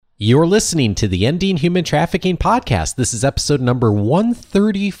You're listening to the Ending Human Trafficking podcast. This is episode number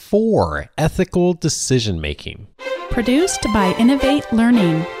 134, Ethical Decision Making. Produced by Innovate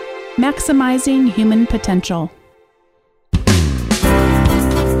Learning, maximizing human potential.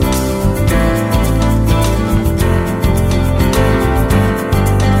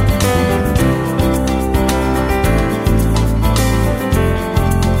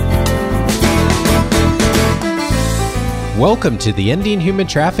 Welcome to the Ending Human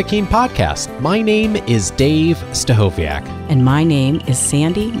Trafficking podcast. My name is Dave Stachowiak. And my name is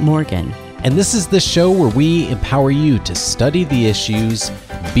Sandy Morgan. And this is the show where we empower you to study the issues,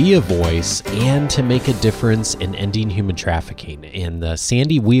 be a voice, and to make a difference in ending human trafficking. And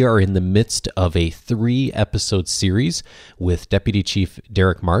Sandy, we are in the midst of a 3-episode series with Deputy Chief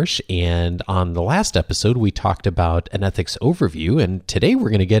Derek Marsh. And on the last episode, we talked about an ethics overview. And today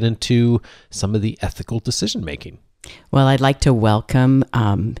we're going to get into some of the ethical decision making. Well, I'd like to welcome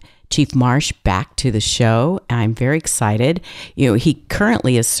Chief Marsh back to the show. I'm very excited. He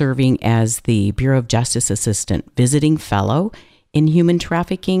currently is serving as the Bureau of Justice Assistant Visiting Fellow in Human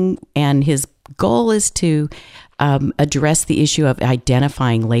Trafficking, and his goal is to address the issue of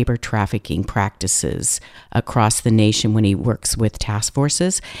identifying labor trafficking practices across the nation when he works with task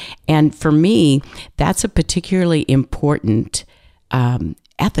forces. And for me, that's a particularly important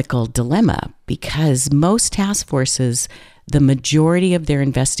ethical dilemma, because most task forces, the majority of their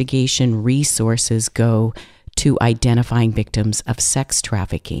investigation resources go to identifying victims of sex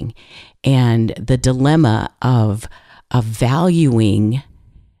trafficking. And the dilemma of valuing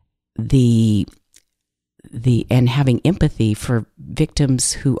the and having empathy for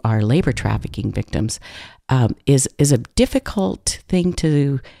victims who are labor trafficking victims is a difficult thing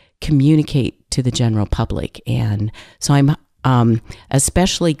to communicate to the general public. And so I'm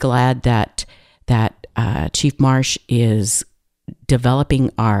especially glad that Chief Marsh is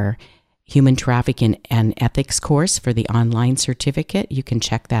developing our Human Trafficking and Ethics course for the online certificate. You can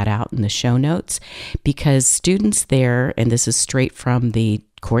check that out in the show notes, because students there, and this is straight from the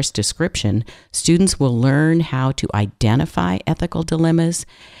course description, students will learn how to identify ethical dilemmas,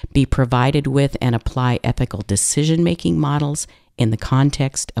 be provided with and apply ethical decision-making models in the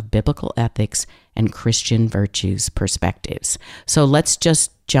context of biblical ethics and Christian virtues perspectives. So let's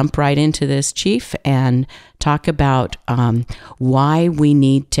just jump right into this, Chief, and talk about why we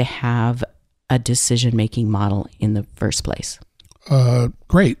need to have a decision-making model in the first place.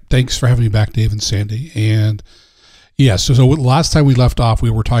 Great. Thanks for having me back, Dave and Sandy. And yes, so last time we left off,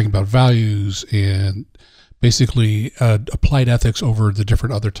 we were talking about values and basically applied ethics over the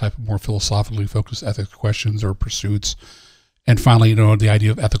different other type of more philosophically focused ethics questions or pursuits. And finally, the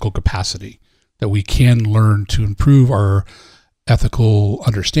idea of ethical capacity, that we can learn to improve our ethical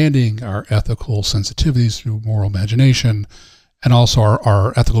understanding, our ethical sensitivities through moral imagination, and also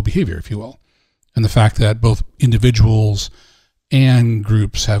our ethical behavior, if you will. And the fact that both individuals and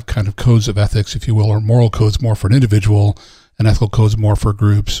groups have kind of codes of ethics, if you will, or moral codes more for an individual and ethical codes more for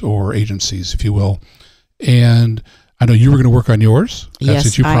groups or agencies, if you will. And I know you were going to work on yours. That's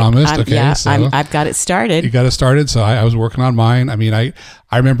what you promised. I've got it started. You got it started. So I was working on mine. I mean, I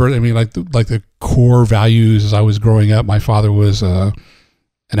remember, like the core values as I was growing up. My father was an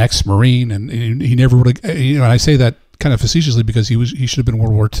ex-Marine, and he never really, and I say that kind of facetiously because he should have been in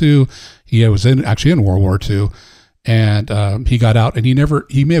World War II. He was actually in World War II, and he got out, and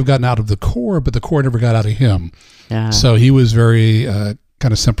he may have gotten out of the Corps, but the Corps never got out of him. Yeah. So he was very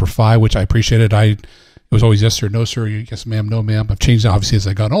kind of semper fi, which I appreciated. It was always yes sir, no sir, yes ma'am, no ma'am. I've changed it obviously as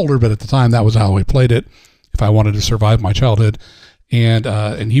I got older, but at the time that was how I played it if I wanted to survive my childhood.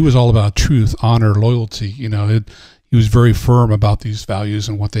 And he was all about truth, honor, loyalty. He was very firm about these values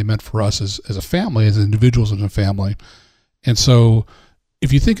and what they meant for us as a family, as individuals in a family. And so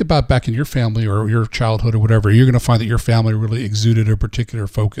if you think about back in your family or your childhood or whatever, you're going to find that your family really exuded a particular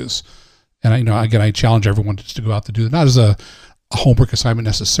focus. And I challenge everyone just to go out to do that, not as a homework assignment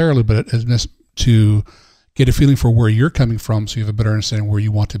necessarily, but as to get a feeling for where you're coming from, so you have a better understanding where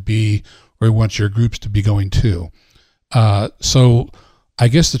you want to be, or you want your groups to be going to. So I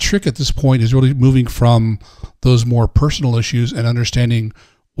guess the trick at this point is really moving from those more personal issues and understanding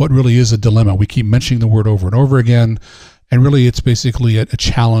what really is a dilemma. We keep mentioning the word over and over again, and really it's basically a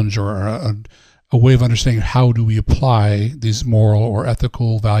challenge or a way of understanding how do we apply these moral or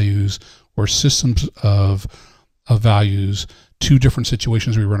ethical values or systems of values to different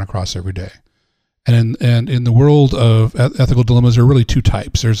situations we run across every day. And in the world of ethical dilemmas, there are really two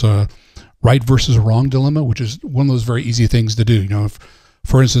types. There's a right versus wrong dilemma, which is one of those very easy things to do. If,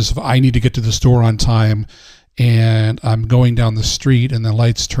 for instance, if I need to get to the store on time and I'm going down the street and the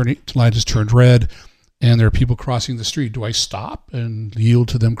light has turned red and there are people crossing the street. Do I stop and yield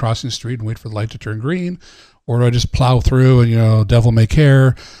to them crossing the street and wait for the light to turn green? Or do I just plow through and, devil may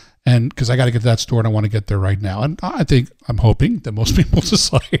care? And because I got to get to that store and I want to get there right now. And I'm hoping that most people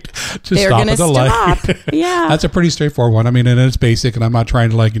decide to stop at the light. Yeah. That's a pretty straightforward one. I mean, and it's basic, and I'm not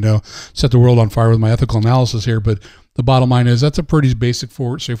trying to set the world on fire with my ethical analysis here, but the bottom line is that's a pretty basic,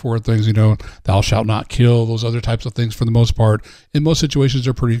 straightforward things, thou shalt not kill, those other types of things for the most part. In most situations,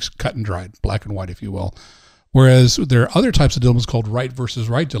 they're pretty cut and dried, black and white, if you will. Whereas there are other types of dilemmas called right versus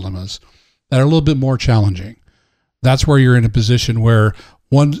right dilemmas that are a little bit more challenging. That's where you're in a position where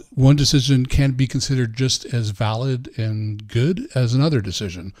one decision can be considered just as valid and good as another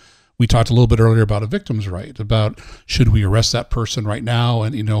decision. We talked a little bit earlier about a victim's right, about should we arrest that person right now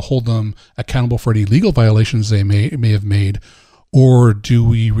and hold them accountable for any legal violations they may have made, or do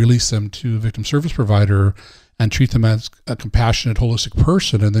we release them to a victim service provider and treat them as a compassionate, holistic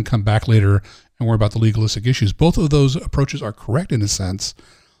person, and then come back later and worry about the legalistic issues? Both of those approaches are correct in a sense,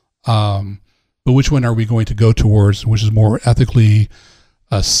 but which one are we going to go towards, which is more ethically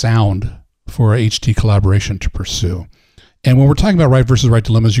sound for HT collaboration to pursue? And when we're talking about right versus right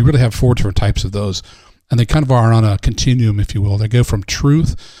dilemmas, you really have 4 different types of those. And they kind of are on a continuum, if you will. They go from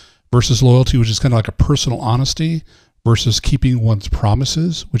truth versus loyalty, which is kind of like a personal honesty, versus keeping one's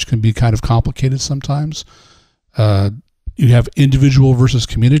promises, which can be kind of complicated sometimes. You have individual versus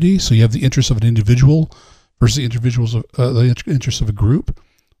community. So you have the interests of an individual versus the interests of a group,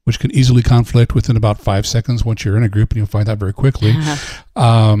 which can easily conflict within about 5 seconds once you're in a group, and you'll find that very quickly.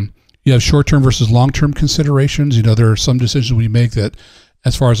 You have short-term versus long-term considerations. There are some decisions we make that,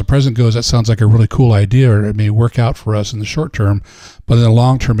 as far as the present goes, that sounds like a really cool idea, or it may work out for us in the short term, but in the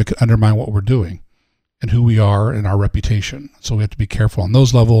long term, it could undermine what we're doing and who we are and our reputation. So we have to be careful on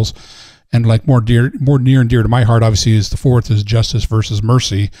those levels. And like more near and dear to my heart, obviously, is the 4th is justice versus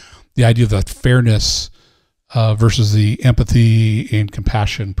mercy. The idea of that fairness versus the empathy and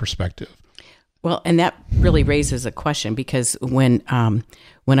compassion perspective. Well, and that really raises a question, because when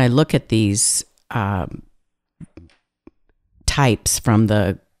I look at these types from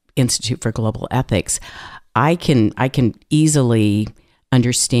the Institute for Global Ethics, I can easily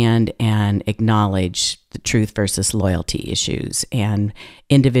understand and acknowledge the truth versus loyalty issues, and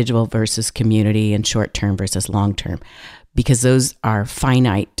individual versus community, and short term versus long term, because those are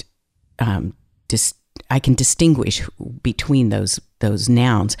finite. I can distinguish between those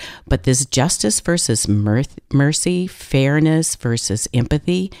nouns, but this justice versus mercy, fairness versus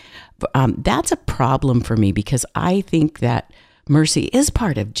empathy, that's a problem for me, because I think that mercy is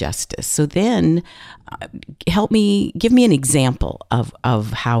part of justice. So then give me an example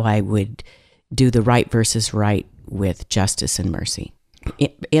of how I would do the right versus right with justice and mercy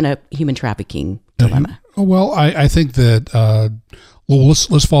in a human trafficking dilemma. Well, I think that,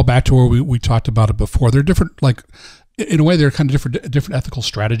 let's fall back to where we talked about it before. They're different, like, in a way, they're kind of different ethical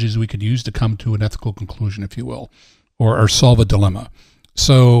strategies we could use to come to an ethical conclusion, if you will, or solve a dilemma.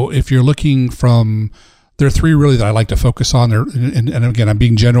 So if you're looking there are 3 really that I like to focus on. And again, I'm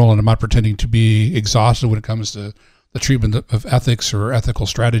being general, and I'm not pretending to be exhaustive when it comes to the treatment of ethics or ethical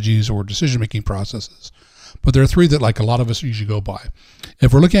strategies or decision-making processes. But there are 3 that, like, a lot of us usually go by.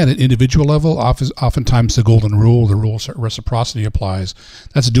 If we're looking at an individual level, oftentimes the golden rule, the rule of reciprocity applies.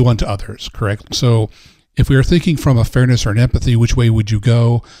 That's do unto others, correct? So if we are thinking from a fairness or an empathy, which way would you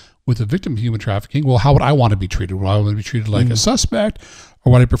go with a victim of human trafficking? Well, how would I want to be treated? Would I want to be treated like a suspect,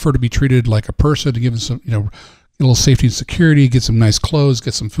 or would I prefer to be treated like a person, to give them some, a little safety and security, get some nice clothes,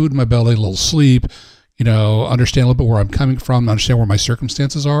 get some food in my belly, a little sleep, understand a little bit where I'm coming from, understand where my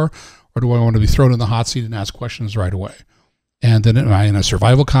circumstances are? Or do I want to be thrown in the hot seat and ask questions right away? And then am I in a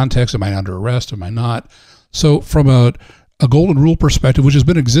survival context? Am I under arrest? Am I not? So from a golden rule perspective, which has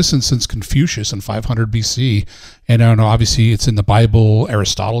been in existence since Confucius in 500 BC, and I don't know, obviously it's in the Bible,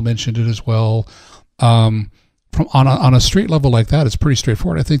 Aristotle mentioned it as well. On a straight level like that, it's pretty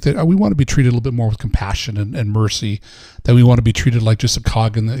straightforward. I think that we want to be treated a little bit more with compassion and mercy, that we want to be treated like just a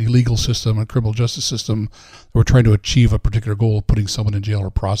cog in the legal system, a criminal justice system. We're trying to achieve a particular goal of putting someone in jail or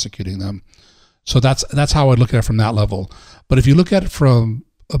prosecuting them. So that's how I look at it from that level. But if you look at it from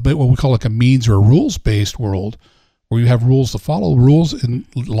a bit what we call like a means or a rules-based world, where you have rules to follow, rules and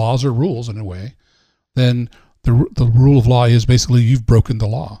laws are rules in a way, then the rule of law is basically you've broken the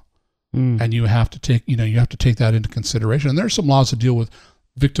law. And you have to take that into consideration. And there are some laws that deal with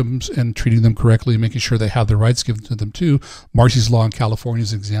victims and treating them correctly, making sure they have the rights given to them too. Marsy's Law in California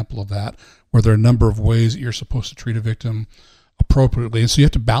is an example of that, where there are a number of ways that you're supposed to treat a victim appropriately. And so you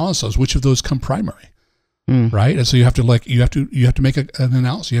have to balance those. Which of those come primary, right? And so you have to make an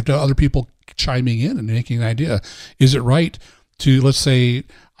analysis. You have to have other people chiming in and making an idea. Is it right to, let's say,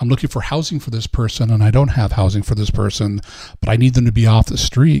 I'm looking for housing for this person and I don't have housing for this person, but I need them to be off the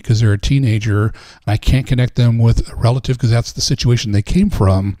street because they're a teenager and I can't connect them with a relative because that's the situation they came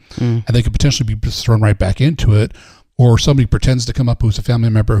from, and they could potentially be thrown right back into it. Or somebody pretends to come up who's a family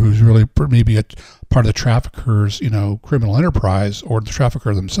member who's really maybe a part of the trafficker's, criminal enterprise or the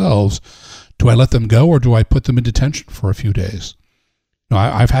trafficker themselves. Do I let them go or do I put them in detention for a few days?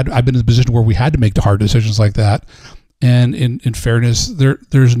 I've been in a position where we had to make the hard decisions like that. And in fairness,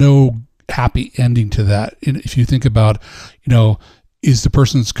 there's no happy ending to that. And if you think about, is the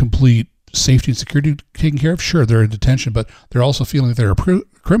person's complete safety and security taken care of? Sure, they're in detention, but they're also feeling that they're a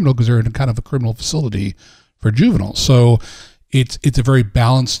criminal because they're in kind of a criminal facility for juveniles. So it's a very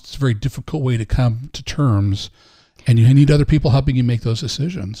balanced, it's a very difficult way to come to terms, and you need other people helping you make those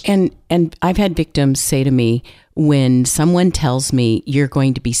decisions. And I've had victims say to me, when someone tells me you're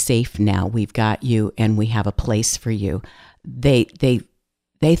going to be safe now, we've got you and we have a place for you, they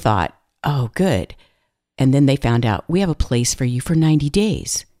thought, oh, good. And then they found out we have a place for you for 90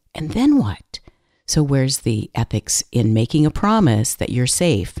 days. And then what? So where's the ethics in making a promise that you're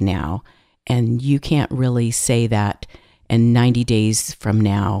safe now? And you can't really say that, and 90 days from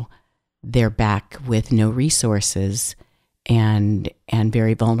now, they're back with no resources and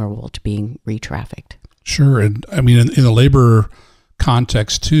very vulnerable to being re-trafficked. Sure. And I mean, in the labor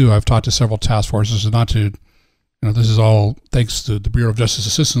context too, I've talked to several task forces, and not to, this is all thanks to the Bureau of Justice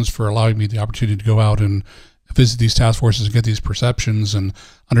Assistance for allowing me the opportunity to go out and visit these task forces and get these perceptions and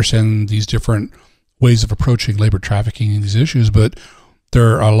understand these different ways of approaching labor trafficking and these issues. But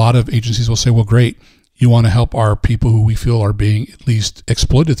there are a lot of agencies will say, well, great, you want to help our people who we feel are being at least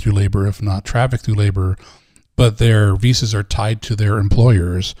exploited through labor, if not trafficked through labor, but their visas are tied to their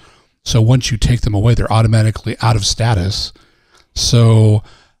employers. So once you take them away, they're automatically out of status. So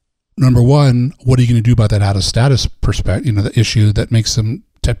number one, what are you going to do about that out of status perspective, the issue that makes them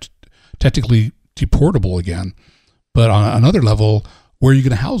technically deportable again? But on another level, where are you going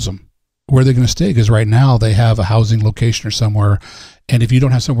to house them? Where are they going to stay? Because right now they have a housing location or somewhere, and if you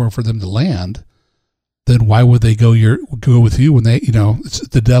don't have somewhere for them to land, then why would they go with you when they, it's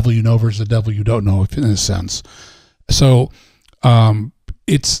the devil you know versus the devil you don't know, in a sense. So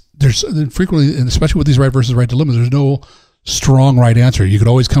there's frequently, and especially with these right versus right dilemmas, there's no strong right answer. You could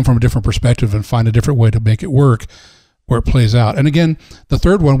always come from a different perspective and find a different way to make it work where it plays out. And again, the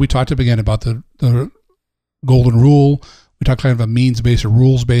third one, we talked again about the golden rule. We talked kind of a means-based or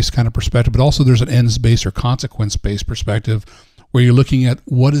rules-based kind of perspective, but also there's an ends-based or consequence-based perspective where you're looking at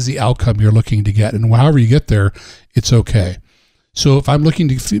what is the outcome you're looking to get. And however you get there, it's okay. So if I'm looking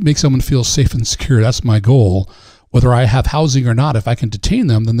to make someone feel safe and secure, that's my goal. Whether I have housing or not, if I can detain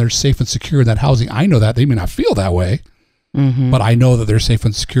them, then they're safe and secure in that housing. I know that. They may not feel that way, but I know that they're safe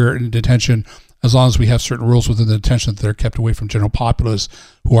and secure in detention as long as we have certain rules within the detention that they're kept away from general populace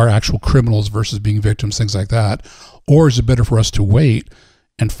who are actual criminals versus being victims, things like that. Or is it better for us to wait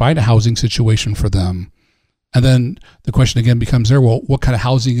and find a housing situation for them? And then the question again becomes there, well, what kind of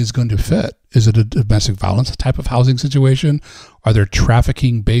housing is going to fit? Is it a domestic violence type of housing situation? Are there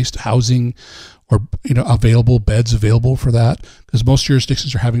trafficking-based housing or available beds available for that? Because most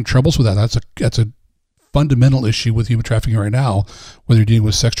jurisdictions are having troubles with that. That's a fundamental issue with human trafficking right now, whether you're dealing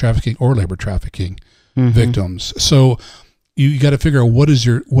with sex trafficking or labor trafficking victims. So you got to figure out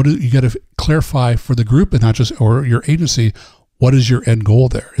you got to clarify for the group and not just, or your agency, what is your end goal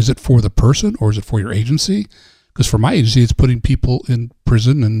there? Is it for the person or is it for your agency? Because for my agency, it's putting people in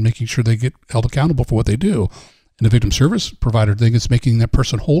prison and making sure they get held accountable for what they do. And the victim service provider thing is making that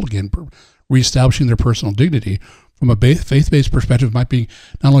person whole again, reestablishing their personal dignity. From a faith-based perspective, it might be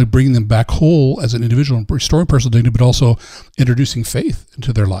not only bringing them back whole as an individual and restoring personal dignity, but also introducing faith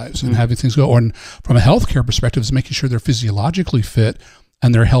into their lives and having things go. And from a healthcare perspective, it's making sure they're physiologically fit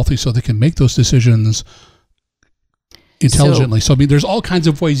and they're healthy so they can make those decisions intelligently. So I mean, there's all kinds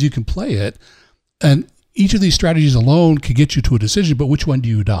of ways you can play it. And each of these strategies alone could get you to a decision, but which one do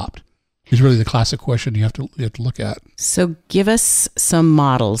you adopt? Is really the classic question you have to look at. So give us some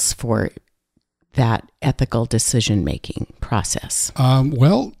models for that ethical decision-making process.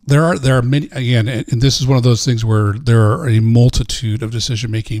 Well, there are many, again, and this is one of those things where there are a multitude of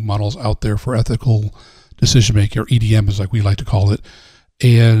decision-making models out there for ethical decision-making, or EDM is like we like to call it.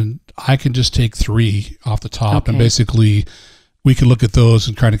 And I can just take 3 off the top, and basically we can look at those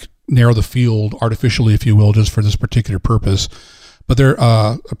and try to narrow the field artificially, if you will, just for this particular purpose. But there,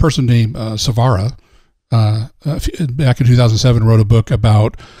 a person named Savara, back in 2007, wrote a book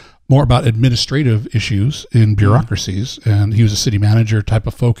more about administrative issues in bureaucracies, and he was a city manager type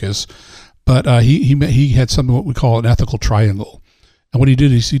of focus. But he had something what we call an ethical triangle, and what he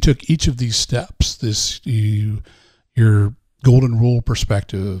did is he took each of these steps. Your golden rule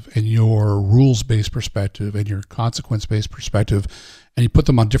perspective and your rules-based perspective and your consequence-based perspective, and you put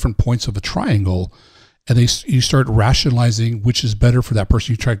them on different points of a triangle, and you start rationalizing which is better for that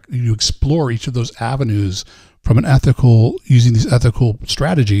person. You explore each of those avenues from using these ethical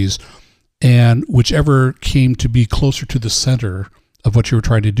strategies, and whichever came to be closer to the center of what you were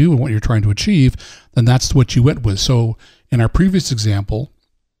trying to do and what you're trying to achieve, then that's what you went with. So in our previous example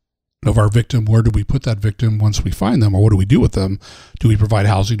of our victim, where do we put that victim once we find them, or what do we do with them? Do we provide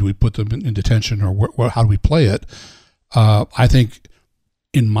housing? Do we put them in detention, or how do we play it? I think,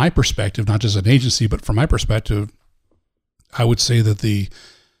 in my perspective, not just an agency, but from my perspective, I would say that the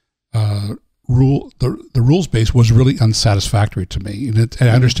rules base was really unsatisfactory to me. And I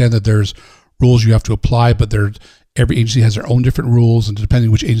understand that there's rules you have to apply, but every agency has their own different rules, and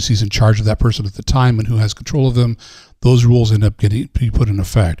depending which agency is in charge of that person at the time and who has control of them, those rules end up getting put in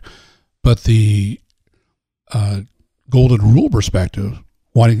effect. But the golden rule perspective,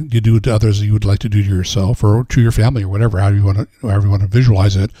 wanting to do to others as you would like to do to yourself or to your family or whatever, however you want to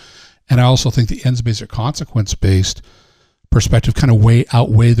visualize it. And I also think the ends-based or consequence-based perspective kind of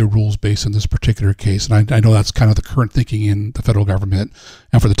outweigh the rules-based in this particular case. And I know that's kind of the current thinking in the federal government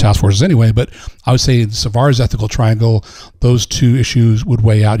and for the task forces anyway, but I would say in Savard's ethical triangle, those two issues would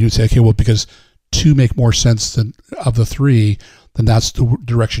weigh out. You would say, okay, well, because two make more sense than of the three, then that's the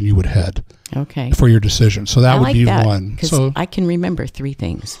direction you would head. Okay. For your decision. So that would be one. So I can remember three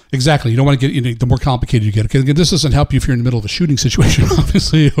things. Exactly. You don't want to get, the more complicated you get. Okay, this doesn't help you if you're in the middle of a shooting situation,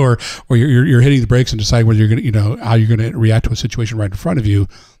 obviously, or you're hitting the brakes and decide whether you're going to, how you're going to react to a situation right in front of you.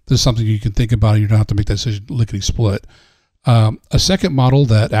 This is something you can think about, and you don't have to make that decision lickety split. A second model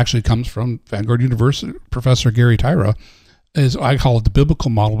that actually comes from Vanguard University professor Gary Tyra is, I call it the biblical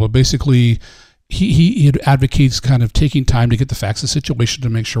model, but basically he advocates kind of taking time to get the facts of the situation to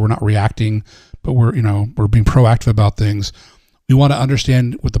make sure we're not reacting, but we're being proactive about things. We want to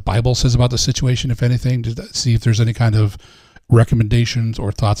understand what the Bible says about the situation, if anything, to see if there's any kind of recommendations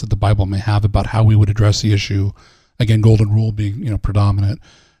or thoughts that the Bible may have about how we would address the issue. Again, golden rule being, predominant.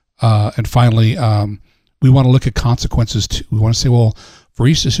 And finally, we want to look at consequences too. We want to say, well, for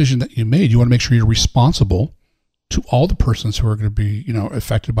each decision that you made, you want to make sure you're responsible to all the persons who are going to be,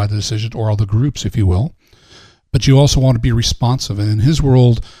 affected by the decision, or all the groups, if you will. But you also want to be responsive. And in his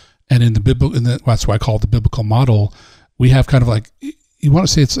world, and in the biblical, that's why I call it the biblical model, we have kind of like, you want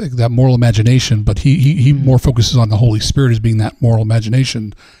to say it's like that moral imagination, but he more focuses on the Holy Spirit as being that moral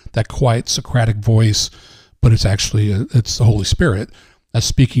imagination, that quiet Socratic voice, but it's actually, it's the Holy Spirit that's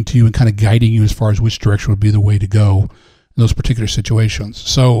speaking to you and kind of guiding you as far as which direction would be the way to go in those particular situations.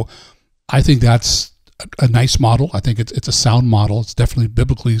 So I think that's a nice model. I think it's a sound model. It's definitely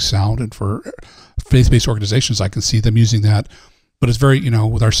biblically sound, and for faith-based organizations, I can see them using that. But it's very,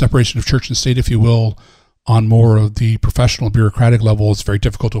 with our separation of church and state, if you will, on more of the professional bureaucratic level, it's very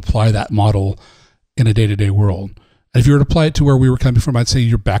difficult to apply that model in a day-to-day world. And if you were to apply it to where we were coming from, I'd say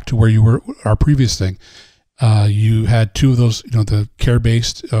you're back to where you were, our previous thing. You had two of those, the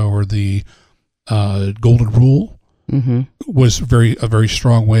care-based or the golden rule. Mm-hmm. Was a very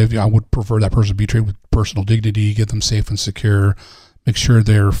strong way of, I would prefer that person be treated with personal dignity, get them safe and secure, make sure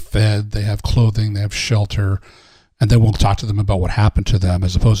they're fed, they have clothing, they have shelter, and then we'll talk to them about what happened to them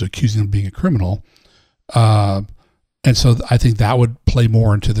as opposed to accusing them of being a criminal. And so I think that would play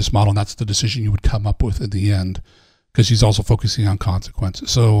more into this model, and that's the decision you would come up with in the end, because he's also focusing on consequences.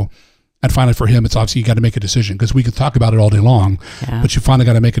 So, and finally for him, it's obviously you got to make a decision, because we can talk about it all day long, but you finally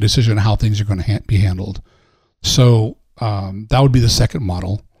got to make a decision on how things are going to be handled. So that would be the second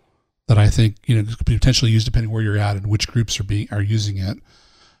model that I think could be potentially used depending where you're at and which groups are using it.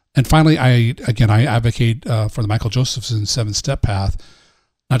 And finally, I advocate for the Michael Josephson 7-step path,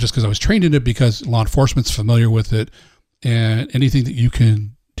 not just because I was trained in it, because law enforcement's familiar with it, and anything that you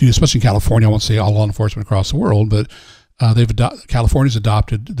can do, especially in California. I won't say all law enforcement across the world, but California's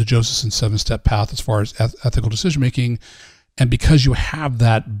adopted the Josephson 7-step path as far as ethical decision making. And because you have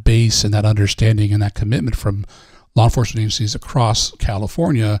that base and that understanding and that commitment from law enforcement agencies across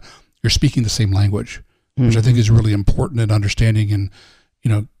California, you're speaking the same language, which I think is really important in understanding. And,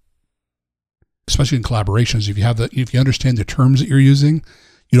 especially in collaborations, if you understand the terms that you're using,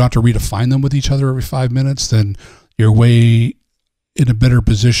 you don't have to redefine them with each other every 5 minutes, then you're way in a better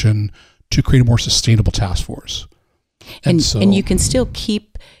position to create a more sustainable task force. And you can still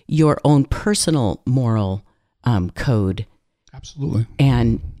keep your own personal moral code. Absolutely.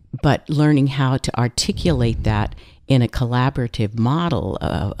 But learning how to articulate that in a collaborative model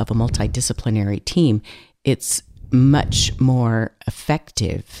of a multidisciplinary team, it's much more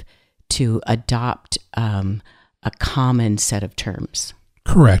effective to adopt a common set of terms.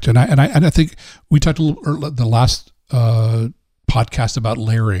 Correct. And I think we talked a little the last podcast about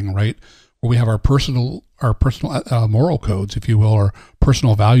layering, right? Where we have our personal moral codes, if you will, or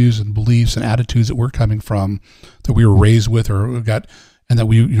personal values and beliefs and attitudes that we're coming from, that we were raised with or got, and that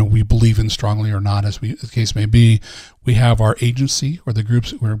we believe in strongly or not, as the case may be. We have our agency or the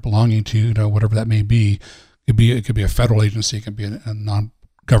groups that we're belonging to, whatever that may be. It could be a federal agency, it can be a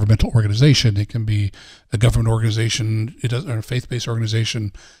non-governmental organization, it can be a government organization, or a faith-based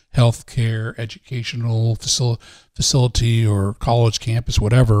organization, healthcare, educational facility, or college campus,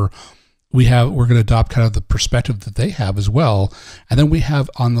 whatever. We're going to adopt kind of the perspective that they have as well. And then we have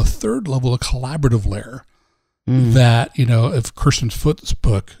on the third level a collaborative layer that, if Kirsten Foot's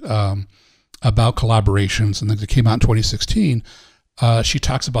book about collaborations, and that came out in 2016, she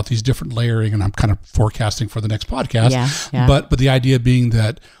talks about these different layering, and I'm kind of forecasting for the next podcast. Yeah. But the idea being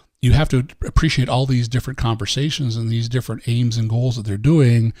that you have to appreciate all these different conversations and these different aims and goals that they're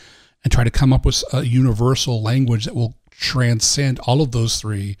doing, and try to come up with a universal language that will transcend all of those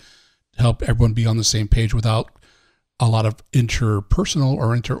three, help everyone be on the same page without a lot of interpersonal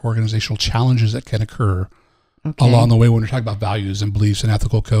or interorganizational challenges that can occur along the way when we're talking about values and beliefs and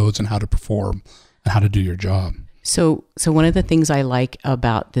ethical codes and how to perform and how to do your job. So one of the things I like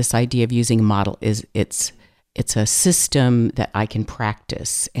about this idea of using a model is it's a system that I can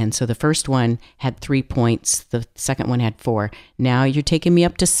practice. And so the first one had 3 points. The second one had 4. Now you're taking me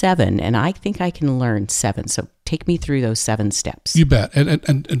up to 7, and I think I can learn 7. So take me through those 7 steps. You bet.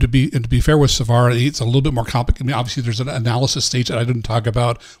 And to be fair with Savara, it's a little bit more complicated. I mean, obviously there's an analysis stage that I didn't talk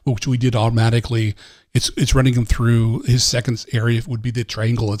about, which we did automatically. It's running him through his second area would be the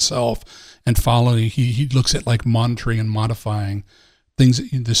triangle itself, and following he looks at like monitoring and modifying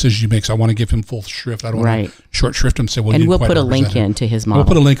decisions you make. So I want to give him full shrift. I don't want to short shrift him and say, well, and we'll put a link into his model. We'll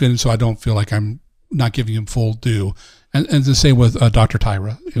put a link in so I don't feel like I'm not giving him full due. And the same with Dr.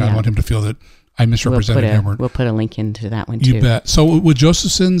 Tyra. I want him to feel that I misrepresented him. We'll put a link into that one too. You bet. So with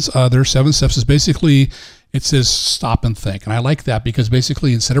Josephson's, there's 7 steps. Is basically, it says stop and think. And I like that because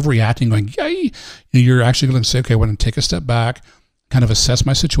basically instead of reacting, going, yay, you're actually going to say, okay, I want to take a step back, kind of assess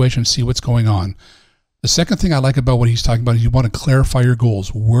my situation, see what's going on. The second thing I like about what he's talking about is you want to clarify your goals.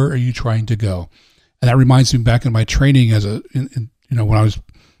 Where are you trying to go? And that reminds me back in my training as when I was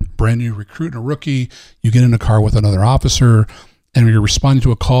brand new recruit and a rookie, you get in a car with another officer and when you're responding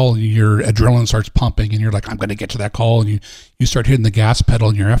to a call, your adrenaline starts pumping and you're like, I'm going to get to that call. And you start hitting the gas pedal,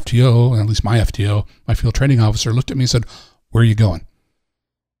 and your FTO, at least my FTO, my field training officer, looked at me and said, where are you going?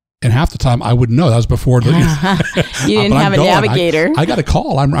 And half the time I wouldn't know. That was before. You didn't have a navigator. I got a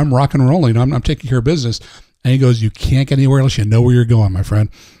call. I'm rock and rolling. I'm taking care of business. And he goes, you can't get anywhere unless you know where you're going, my friend.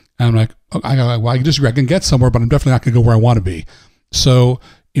 And I'm like, I disagree. I can get somewhere, but I'm definitely not going to go where I want to be. So,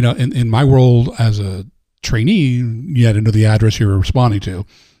 in my role as a trainee, you had to know the address you were responding to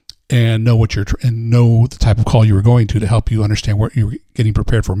and know know the type of call you were going to help you understand what you were getting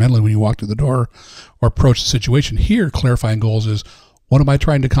prepared for mentally when you walk through the door or approach the situation. Here, clarifying goals is, what am I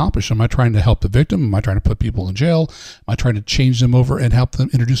trying to accomplish? Am I trying to help the victim? Am I trying to put people in jail? Am I trying to change them over and help them,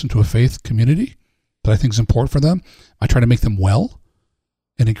 introduce them to a faith community that I think is important for them? Am I trying to make them well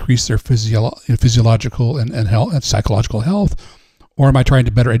and increase their physiological and health and psychological health? Or am I trying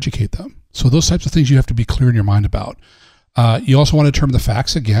to better educate them? So those types of things you have to be clear in your mind about. You also want to determine the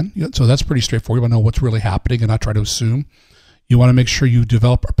facts again. So that's pretty straightforward. You want to know what's really happening and not try to assume. You want to make sure you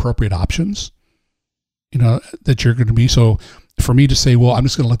develop appropriate options, that you're going to be. So for me to say, well, I'm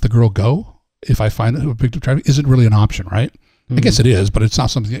just going to let the girl go if I find a victim trafficking isn't really an option, right? Mm-hmm. I guess it is, but it's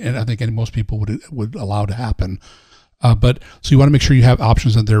not something that I think most people would allow to happen. But so you want to make sure you have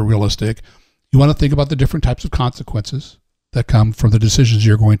options and they're realistic. You want to think about the different types of consequences that come from the decisions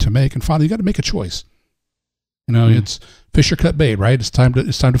you're going to make. And finally, you got to make a choice. It's fish or cut bait, right? It's time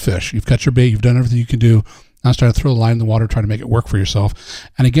to fish. You've cut your bait. You've done everything you can do. Now it's time to throw the line in the water, try to make it work for yourself.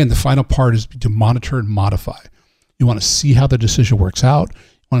 And again, the final part is to monitor and modify. You want to see how the decision works out.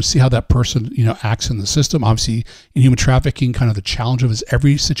 You want to see how that person, acts in the system. Obviously, in human trafficking, kind of the challenge of is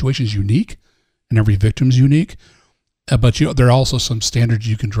every situation is unique and every victim is unique. But there are also some standards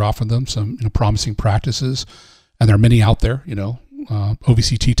you can draw from them, some promising practices. And there are many out there.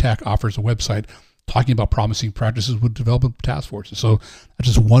 OVC TTAC offers a website talking about promising practices with development task forces. So that's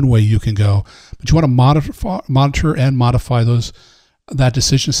just one way you can go. But you want to monitor and modify that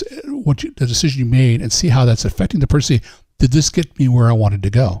decision, the decision you made, and see how that's affecting the person. Did this get me where I wanted to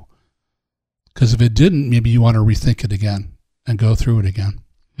go? Because if it didn't, maybe you want to rethink it again and go through it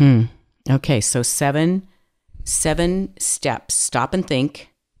again. Okay, so seven steps. Stop and think.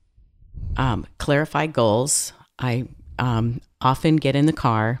 Clarify goals. I often get in the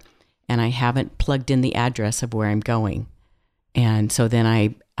car and I haven't plugged in the address of where I'm going. And so then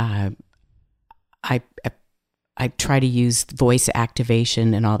I I try to use voice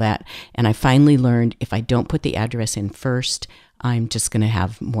activation and all that. And I finally learned if I don't put the address in first, I'm just going to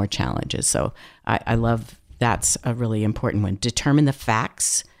have more challenges. So I love, that's a really important one. Determine the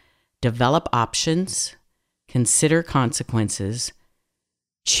facts, develop options, consider consequences,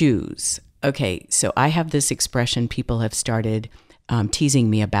 choose. Okay, so I have this expression people have started teasing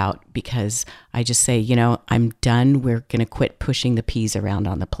me about, because I just say, I'm done. We're going to quit pushing the peas around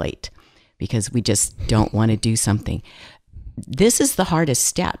on the plate because we just don't want to do something. This is the hardest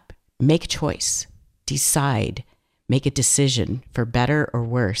step. Make a choice, decide, make a decision for better or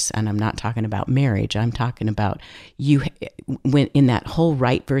worse. And I'm not talking about marriage. I'm talking about you when in that whole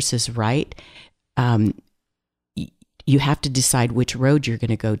right versus right. You have to decide which road you're going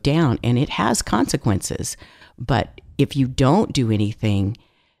to go down, and it has consequences. But if you don't do anything,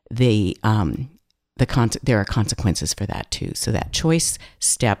 there are consequences for that too. So that choice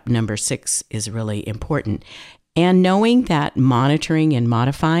step number 6 is really important. And knowing that monitoring and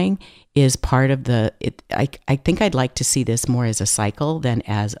modifying is part of I think I'd like to see this more as a cycle than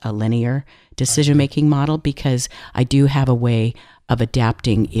as a linear decision-making model, because I do have a way of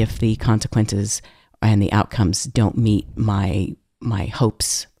adapting if the consequences and the outcomes don't meet my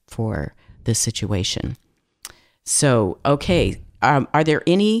hopes for the situation. So, okay, are there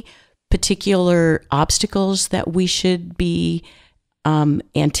any particular obstacles that we should be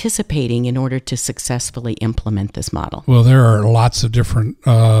anticipating in order to successfully implement this model? Well, there are lots of different,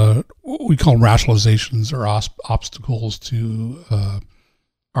 we call them rationalizations or obstacles to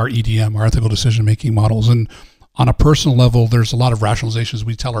our EDM, our ethical decision-making models. And on a personal level, there's a lot of rationalizations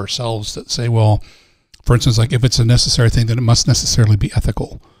we tell ourselves that say, well, for instance, like if it's a necessary thing, then it must necessarily be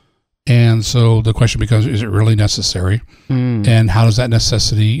ethical. And so the question becomes, is it really necessary? And how does that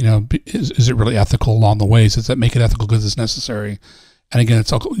necessity, is it really ethical along the way? Does that make it ethical because it's necessary? And again,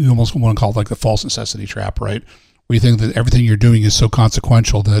 it's you almost want to call it like the false necessity trap, right? Where you think that everything you're doing is so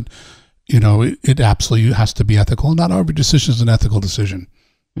consequential that, it absolutely has to be ethical. And not every decision is an ethical decision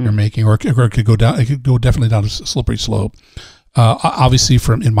you're making, or it could go down. It could go definitely down a slippery slope. Obviously,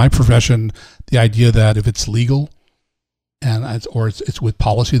 in my profession, the idea that if it's legal and it's with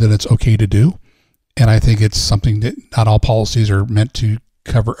policy, that it's okay to do, and I think it's something that not all policies are meant to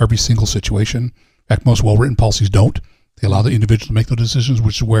cover every single situation. In fact, most well-written policies don't. They allow the individual to make those decisions,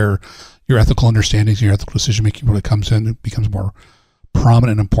 which is where your ethical understandings and your ethical decision-making really comes in. It becomes more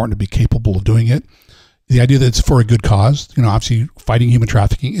prominent and important to be capable of doing it. The idea that it's for a good cause, obviously fighting human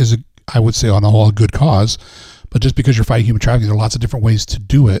trafficking is, I would say, on the whole, a good cause. But just because you're fighting human trafficking, there are lots of different ways to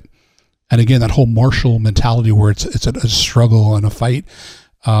do it. And again, that whole martial mentality where it's a struggle and a fight,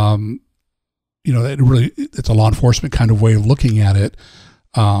 it's a law enforcement kind of way of looking at it.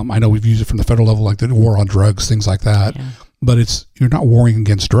 I know we've used it from the federal level, like the war on drugs, things like that. Yeah. But you're not warring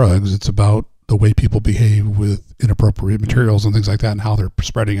against drugs. It's about the way people behave with inappropriate materials and things like that and how they're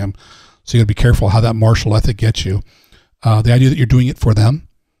spreading them. So you got to be careful how that martial ethic gets you. The idea that you're doing it for them.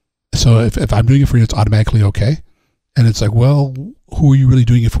 So if I'm doing it for you, it's automatically okay. And it's like, well, who are you really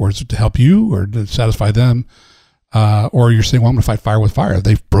doing it for? Is it to help you or to satisfy them? Or you're saying, well, I'm going to fight fire with fire.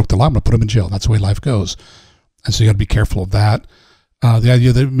 They've broke the law. I'm going to put them in jail. That's the way life goes. And so you got to be careful of that. The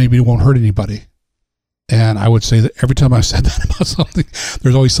idea that maybe it won't hurt anybody. And I would say that every time I've said that about something,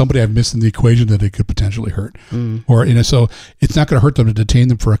 there's always somebody I've missed in the equation that it could potentially hurt. Or, so it's not going to hurt them to detain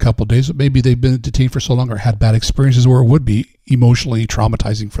them for a couple of days, but maybe they've been detained for so long or had bad experiences where it would be emotionally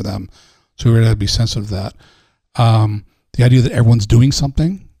traumatizing for them. So we really have to be sensitive to that. The idea that everyone's doing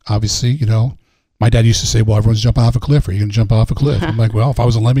something, obviously, my dad used to say, well, everyone's jumping off a cliff. Are you going to jump off a cliff? I'm like, well, if I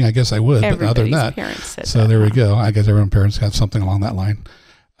was a lemming, I guess I would. But other than that, so there we go. I guess everyone's parents have something along that line.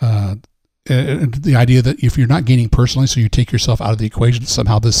 And the idea that if you're not gaining personally, so you take yourself out of the equation,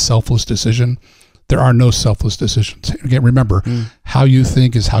 somehow this selfless decision, there are no selfless decisions. Again, remember, how you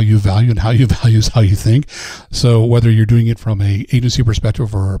think is how you value, and how you value is how you think. So whether you're doing it from a agency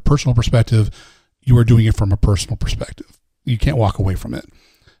perspective or a personal perspective, you are doing it from a personal perspective. You can't walk away from it.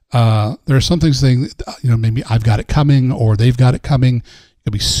 There are some things saying, maybe I've got it coming or they've got it coming. You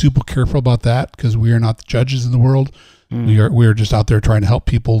gotta be super careful about that because we are not the judges in the world. We are just out there trying to help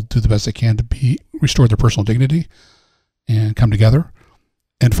people do the best they can to restore their personal dignity and come together.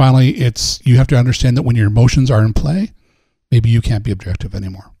 And finally, you have to understand that when your emotions are in play, maybe you can't be objective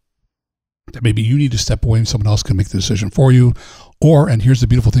anymore. That maybe you need to step away and someone else can make the decision for you. And here's the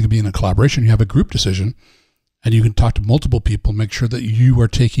beautiful thing of being in a collaboration, you have a group decision and you can talk to multiple people, make sure that you are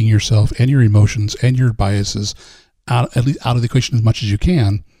taking yourself and your emotions and your biases at least out of the equation as much as you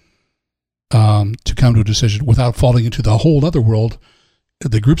can. To come to a decision without falling into the whole other world.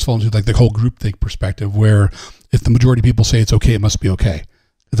 The groups fall into like the whole group think perspective where if the majority of people say it's okay, it must be okay.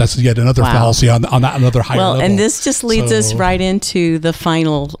 That's yet another fallacy on that another higher level. Well, and this just leads us right into the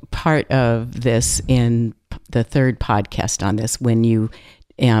final part of this in the third podcast on this, when you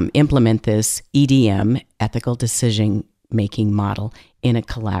implement this EDM, ethical decision making model, in a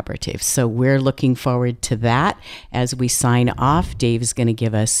collaborative. So we're looking forward to that. As we sign off, Dave is going to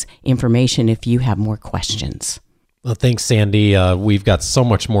give us information if you have more questions. Well, thanks, Sandy. We've got so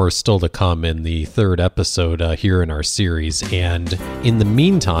much more still to come in the third episode here in our series. And in the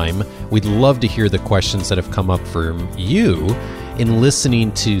meantime, we'd love to hear the questions that have come up from you in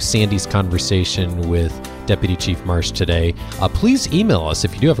listening to Sandy's conversation with Deputy Chief Marsh today. Please email us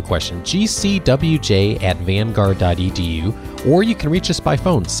if you do have a question, gcwj@vanguard.edu, or you can reach us by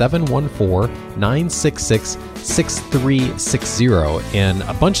phone, 714-966-6360. And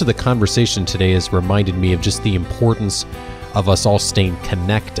a bunch of the conversation today has reminded me of just the importance of us all staying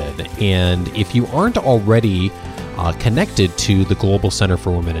connected. And if you aren't already connected to the Global Center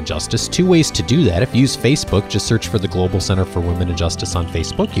for Women and Justice, two ways to do that. If you use Facebook, just search for the Global Center for Women and Justice on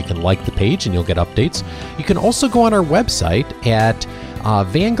Facebook. You can like the page and you'll get updates. You can also go on our website at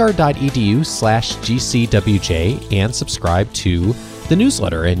vanguard.edu/GCWJ and subscribe to the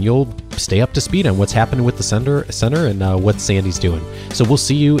newsletter, and you'll stay up to speed on what's happening with the center and what Sandy's doing. So we'll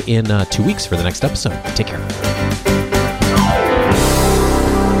see you in 2 weeks for the next episode. Take care.